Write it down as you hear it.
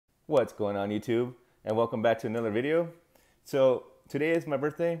What's going on YouTube, and welcome back to another video. So today is my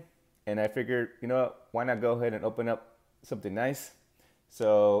birthday and I figured, you know what, why not go ahead and open up something nice.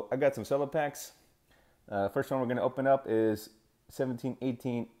 So I got some cello packs. First one we're going to open up is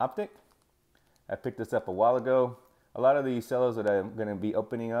 1718 Optic. I picked this up a while ago. A lot of these cellos that I'm going to be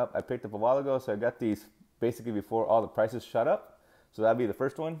opening up I picked up a while ago, so I got these basically before all the prices shot up. So that'll be the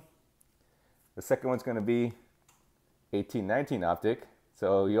first one. The second one's going to be 1819 Optic.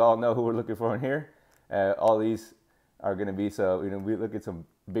 So you all know who we're looking for in here. All these are going to be, so you know, we look at some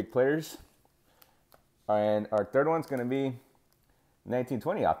big players. And our third one's going to be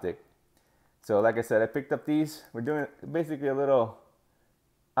 1920 Optic. So like I said, I picked up these. We're doing basically a little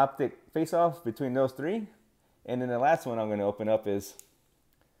Optic face-off between those three. And then the last one I'm going to open up is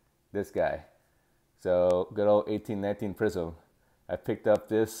this guy. So good old 1819 Prizm. I picked up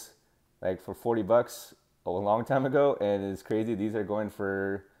this like for 40 bucks a long time ago, and it's crazy. These are going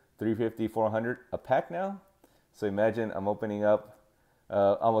for $350, $400 a pack now. So imagine I'm opening up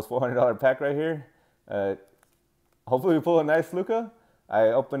almost $400 pack right here. Hopefully we pull a nice Luca. I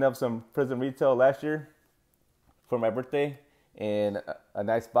opened up some Prizm retail last year for my birthday in a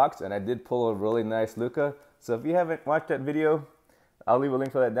nice box, and I did pull a really nice Luca. So if you haven't watched that video, I'll leave a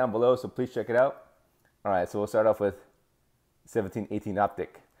link for that down below, so please check it out. All right, so we'll start off with 1718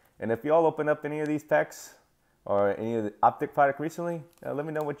 Optic. And if you all open up any of these packs or any of the Optic product recently, let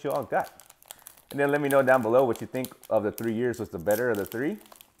me know what you all got. And then let me know down below what you think of the 3 years. Was the better of the three?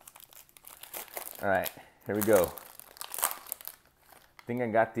 All right, here we go. I think I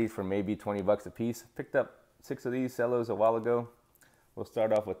got these for maybe 20 bucks a piece. Picked up 6 of these cellos a while ago. We'll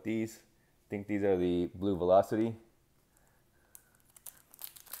start off with these. I think these are the Blue Velocity.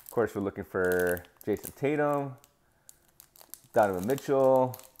 Of course, we're looking for Jason Tatum, Donovan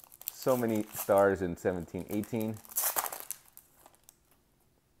Mitchell. So many stars in 1718.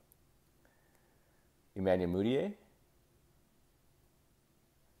 Emmanuel Mudiay.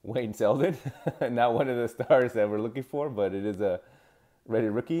 Wayne Selden. Not one of the stars that we're looking for, but it is a ready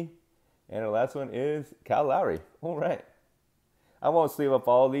rookie. And our last one is Kyle Lowry. All right. I won't sleeve up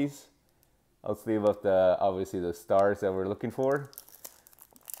all of these. I'll sleeve up obviously the stars that we're looking for.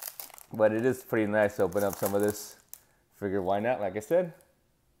 But it is pretty nice to open up some of this. Figure why not, like I said.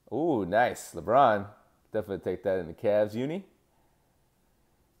 Ooh, nice. LeBron. Definitely take that in the Cavs uni.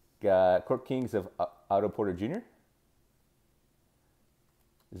 Got Court Kings of Otto Porter Jr.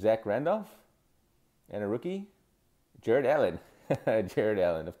 Zach Randolph. And a rookie, Jared Allen. Jared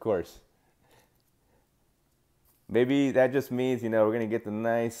Allen, of course. Maybe that just means, you know, we're going to get the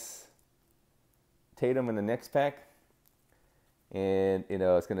nice Tatum in the next pack. And, you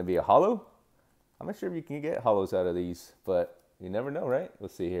know, it's going to be a hollow. I'm not sure if you can get hollows out of these, but you never know, right?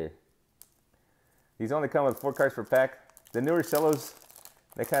 Let's see here. These only come with 4 cards per pack. The newer cellos,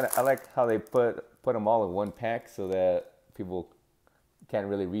 I like how they put them all in one pack so that people can't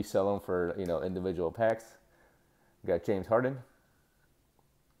really resell them for, you know, individual packs. We got James Harden.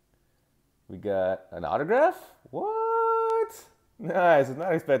 We got an autograph. What? Nice. I was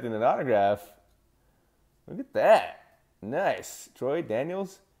not expecting an autograph. Look at that. Nice. Troy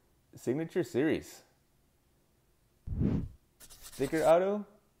Daniels Signature Series. Sticker auto.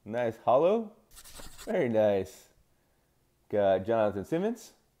 Nice hollow. Very nice. Got Jonathan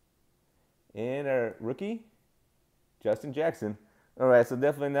Simmons. And our rookie, Justin Jackson. All right, so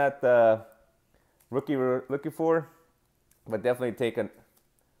definitely not the rookie we're looking for, but definitely take a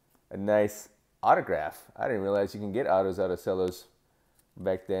nice autograph. I didn't realize you can get autos out of cellos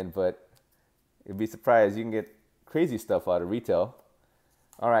back then, but you'd be surprised. You can get crazy stuff out of retail.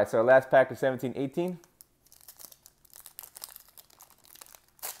 All right, so our last pack of 1718.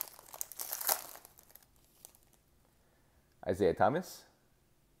 Isaiah Thomas.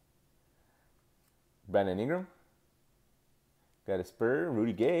 Brandon Ingram. Got a Spur,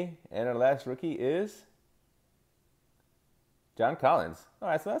 Rudy Gay. And our last rookie is John Collins. All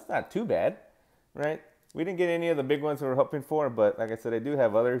right, so that's not too bad, right? We didn't get any of the big ones we were hoping for, but like I said, I do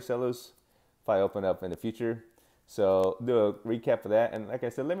have other cellos if I open up in the future. So do a recap of that. And like I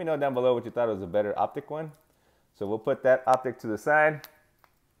said, let me know down below what you thought was a better Optic one. So we'll put that Optic to the side.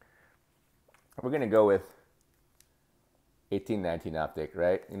 We're going to go with 1819 Optic,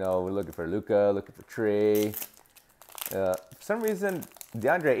 right? You know, we're looking for Luca, looking for Trey. For some reason,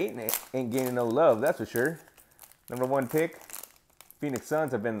 DeAndre Ayton ain't gaining no love, that's for sure. #1 pick. Phoenix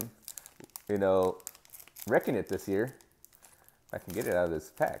Suns have been, you know, wrecking it this year. If I can get it out of this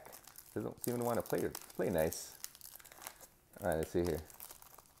pack. Doesn't seem to want to play nice. All right, let's see here.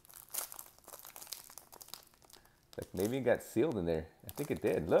 Like maybe it got sealed in there. I think it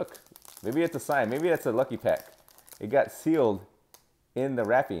did. Look, maybe it's a sign. Maybe that's a lucky pack. It got sealed in the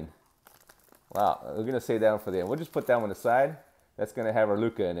wrapping. Wow, we're going to save that one for the end. We'll just put that one aside. That's going to have our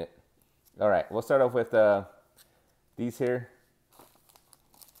Luka in it. All right, we'll start off with these here.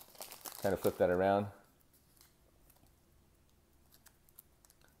 Kind of flip that around.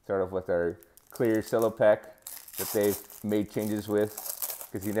 Start off with our clear cello pack that they've made changes with,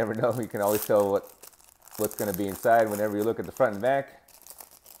 because you never know. You can always tell what's going to be inside whenever you look at the front and back.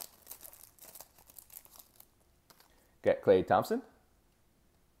 Got Klay Thompson,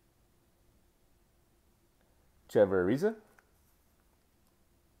 Trevor Ariza,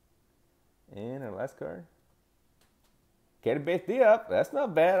 and our last card, Keita Bates-Diop. That's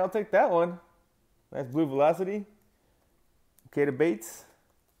not bad. I'll take that one. Nice blue velocity. Keita Bates.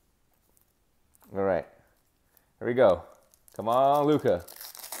 All right, here we go. Come on, Luka.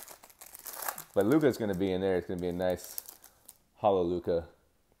 But Luka's going to be in there. It's going to be a nice hollow Luka.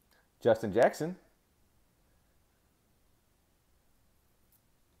 Justin Jackson.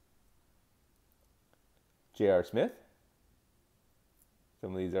 J.R. Smith.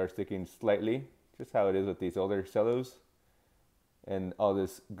 Some of these are sticking slightly, just how it is with these older cellos. And all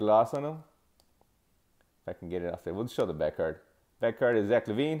this gloss on them. If I can get it off there. We'll show the back card. Back card is Zach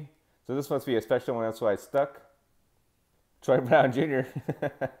LaVine. So this must be a special one. That's why it's stuck. Troy Brown Jr.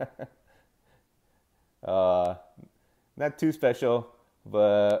 Not too special,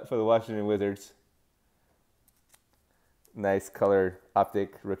 but for the Washington Wizards. Nice color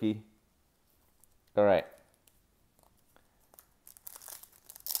optic rookie. All right.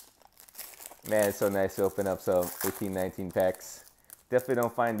 Man, it's so nice to open up some 18-19 packs. Definitely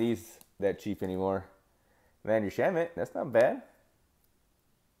don't find these that cheap anymore. Landry Shamet, that's not bad.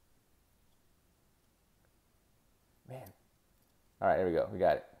 Man. All right, here we go. We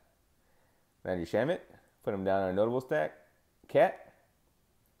got it. Landry Shamet. Put him down on a notable stack. Cat.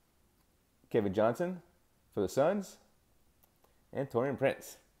 Kevin Johnson for the Suns. And Taurean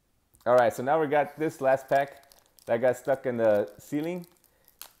Prince. All right, so now we got this last pack that got stuck in the ceiling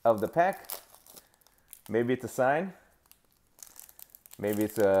of the pack. Maybe it's a sign. Maybe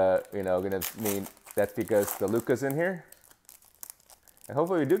it's gonna mean that's because the Luka's in here. And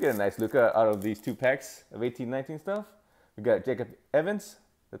hopefully we do get a nice Luka out of these two packs of 18-19 stuff. We got Jacob Evans,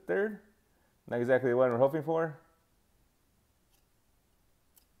 the third. Not exactly the one we're hoping for.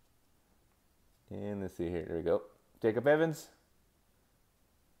 And let's see here. There we go. Jacob Evans.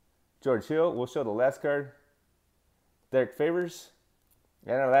 George Hill. We'll show the last card. Derek Favors.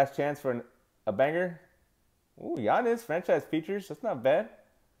 And our last chance for a banger. Ooh, Giannis. Franchise features. That's not bad.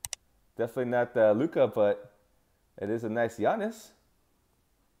 Definitely not Luka, but it is a nice Giannis.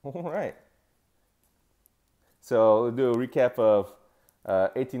 All right. So we'll do a recap of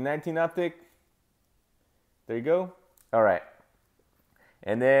 18-19 optic. There you go. All right.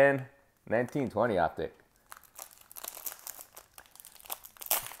 And then 19-20 optic.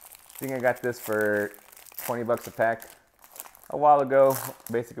 I think I got this for 20 bucks a pack a while ago.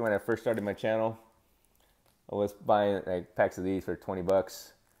 Basically when I first started my channel, I was buying like packs of these for 20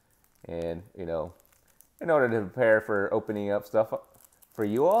 bucks. And, you know, in order to prepare for opening up stuff for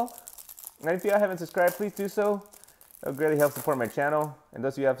you all. And if you haven't subscribed, please do so. That would greatly help support my channel. And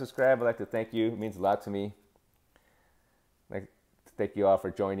those of you who have subscribed, I'd like to thank you. It means a lot to me. I'd like to thank you all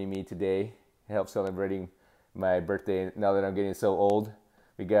for joining me today. It helps celebrating my birthday now that I'm getting so old.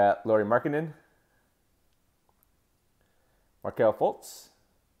 We got Lauri Markkanen. Markelle Fultz.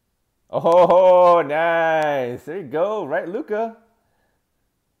 Oh, nice. There you go. Right, Luka.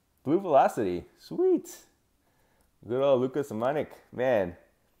 Blue velocity. Sweet. Good old Luka Samanic. Man,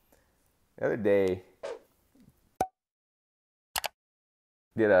 the other day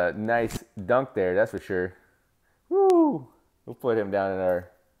did a nice dunk there, that's for sure. Woo! We'll put him down in our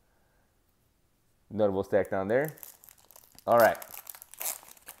notable stack down there. All right.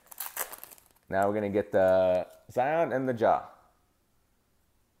 Now we're going to get the Zion and the Jaw.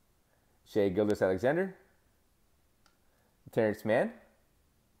 Shai Gilgeous-Alexander. Terrence Mann.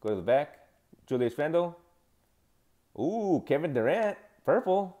 Go to the back. Julius Randle. Ooh, Kevin Durant.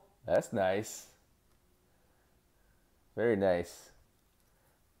 Purple. That's nice. Very nice.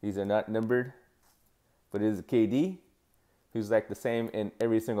 These are not numbered, but it is a KD, who's like the same in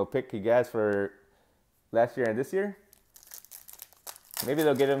every single pick he got for last year and this year. Maybe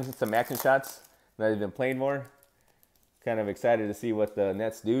they'll get him some action shots now he's been playing more. Kind of excited to see what the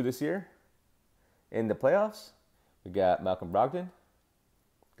Nets do this year in the playoffs. We got Malcolm Brogdon.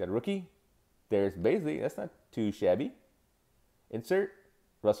 Got a rookie. There's Baisley. That's not too shabby. Insert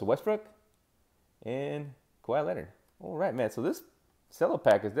Russell Westbrook and Kawhi Leonard. All right, man. So this cello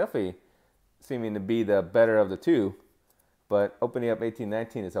pack is definitely seeming to be the better of the two, but opening up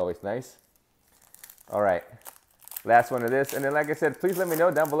 18-19 is always nice. All right, last one of this, and then like I said, please let me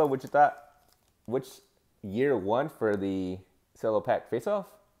know down below what you thought which year won for the Cello Pack face-off.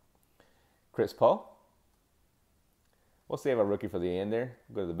 Chris Paul. We'll save our rookie for the end there.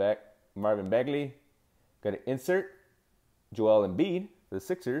 Go to the back. Marvin Bagley. Got an insert. Joel Embiid for the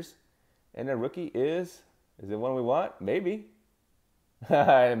Sixers. And our rookie is it one we want? Maybe.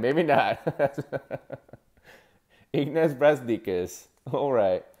 Maybe not. Ignas Brazdeikis. All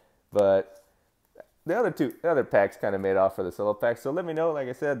right. But the other packs kind of made off for the Cello pack. So let me know, like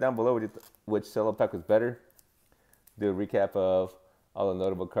I said, down below which Cello pack was better. Do a recap of all the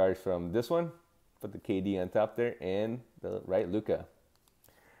notable cards from this one. Put the KD on top there and the right Luka.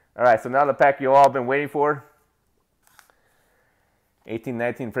 All right, so now the pack you all been waiting for.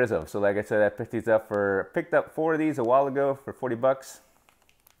 1819 Prizm. So like I said, I picked up 4 of these a while ago for 40 bucks.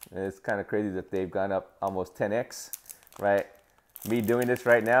 And it's kind of crazy that they've gone up almost 10x, right? Me doing this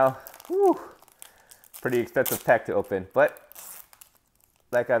right now, whew, pretty expensive pack to open. But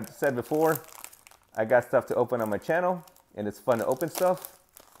like I've said before, I got stuff to open on my channel, and it's fun to open stuff,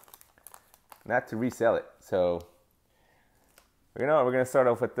 not to resell it. So, you know what, we're going to start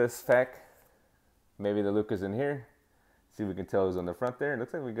off with this pack. Maybe the Luka's in here. See if we can tell who's on the front there. It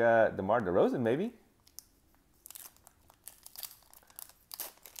looks like we got DeMar DeRozan, maybe.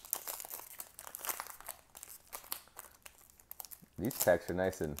 These packs are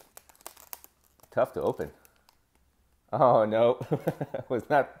nice and tough to open. Oh, no. It was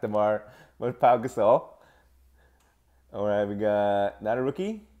not DeMar. It was Pau Gasol. All right, we got not a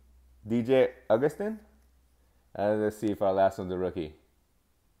rookie. DJ Augustin. And let's see if our last one's a rookie.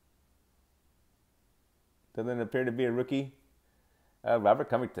 Doesn't appear to be a rookie. Robert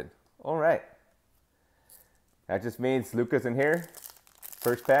Covington. All right. That just means Luka's in here.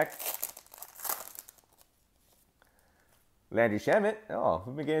 First pack. Landry Shamet. Oh,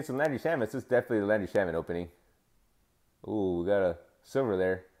 we've been getting some Landry Shamets. This is definitely the Landry Shamet opening. Ooh, we got a silver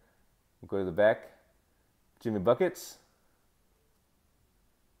there. We'll go to the back. Jimmy Buckets.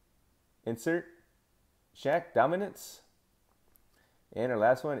 Insert. Shaq Dominance. And our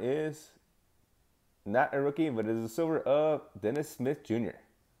last one is not a rookie, but it is a silver of Dennis Smith Jr.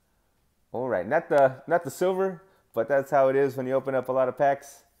 All right, not the silver, but that's how it is when you open up a lot of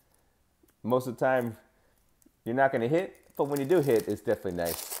packs. Most of the time, you're not going to hit, but when you do hit, it's definitely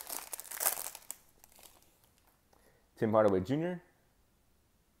nice. Tim Hardaway Jr.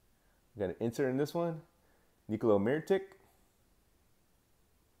 We got an insert in this one. Nikola Mirotic.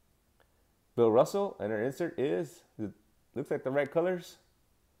 Bill Russell, and our insert is, looks like the right colors.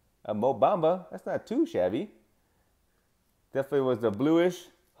 Mo Bamba, that's not too shabby. Definitely was the bluish,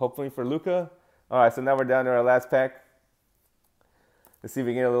 hopefully for Luka. All right, so now we're down to our last pack. Let's see if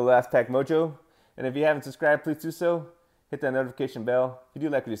we can get a little last pack mojo. And if you haven't subscribed, please do so. Hit that notification bell. If you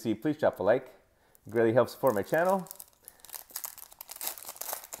do like what you see, please drop a like. It really helps support my channel.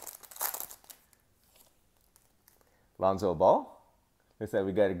 Lonzo Ball. Looks like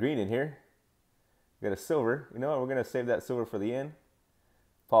we got a green in here. We got a silver. You know what? We're going to save that silver for the end.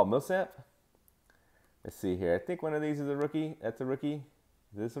 Paul Millsap. Let's see here. I think one of these is a rookie. That's a rookie.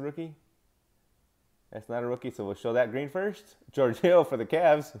 Is this a rookie? That's not a rookie, so we'll show that green first. George Hill for the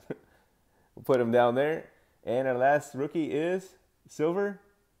Cavs. We'll put him down there. And our last rookie is silver.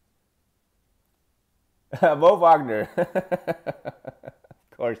 Mo Wagner.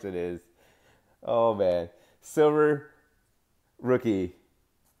 Of course it is. Oh, man. Silver rookie.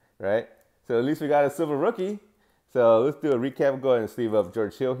 Right? So at least we got a silver rookie. So let's do a recap. We'll go ahead and sleeve up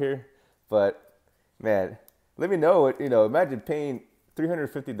George Hill here. But, man, let me know what, imagine paying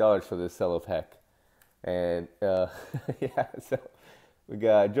 $350 for this cello pack. And, yeah, so we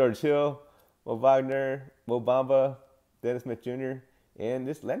got George Hill, Mo Wagner, Mo Bamba, Dennis Smith Jr., and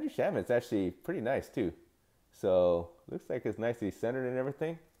this Landry Shamet's actually pretty nice, too. So, looks like it's nicely centered and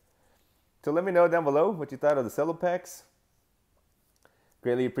everything. So let me know down below what you thought of the cello packs.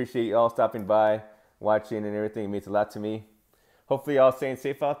 Greatly appreciate you all stopping by, watching, and everything. It means a lot to me. Hopefully y'all staying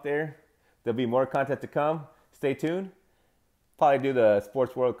safe out there. There'll be more content to come. Stay tuned. Probably do the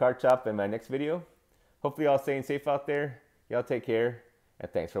Sports World Card Shop in my next video. Hopefully y'all staying safe out there. Y'all take care,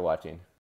 and thanks for watching.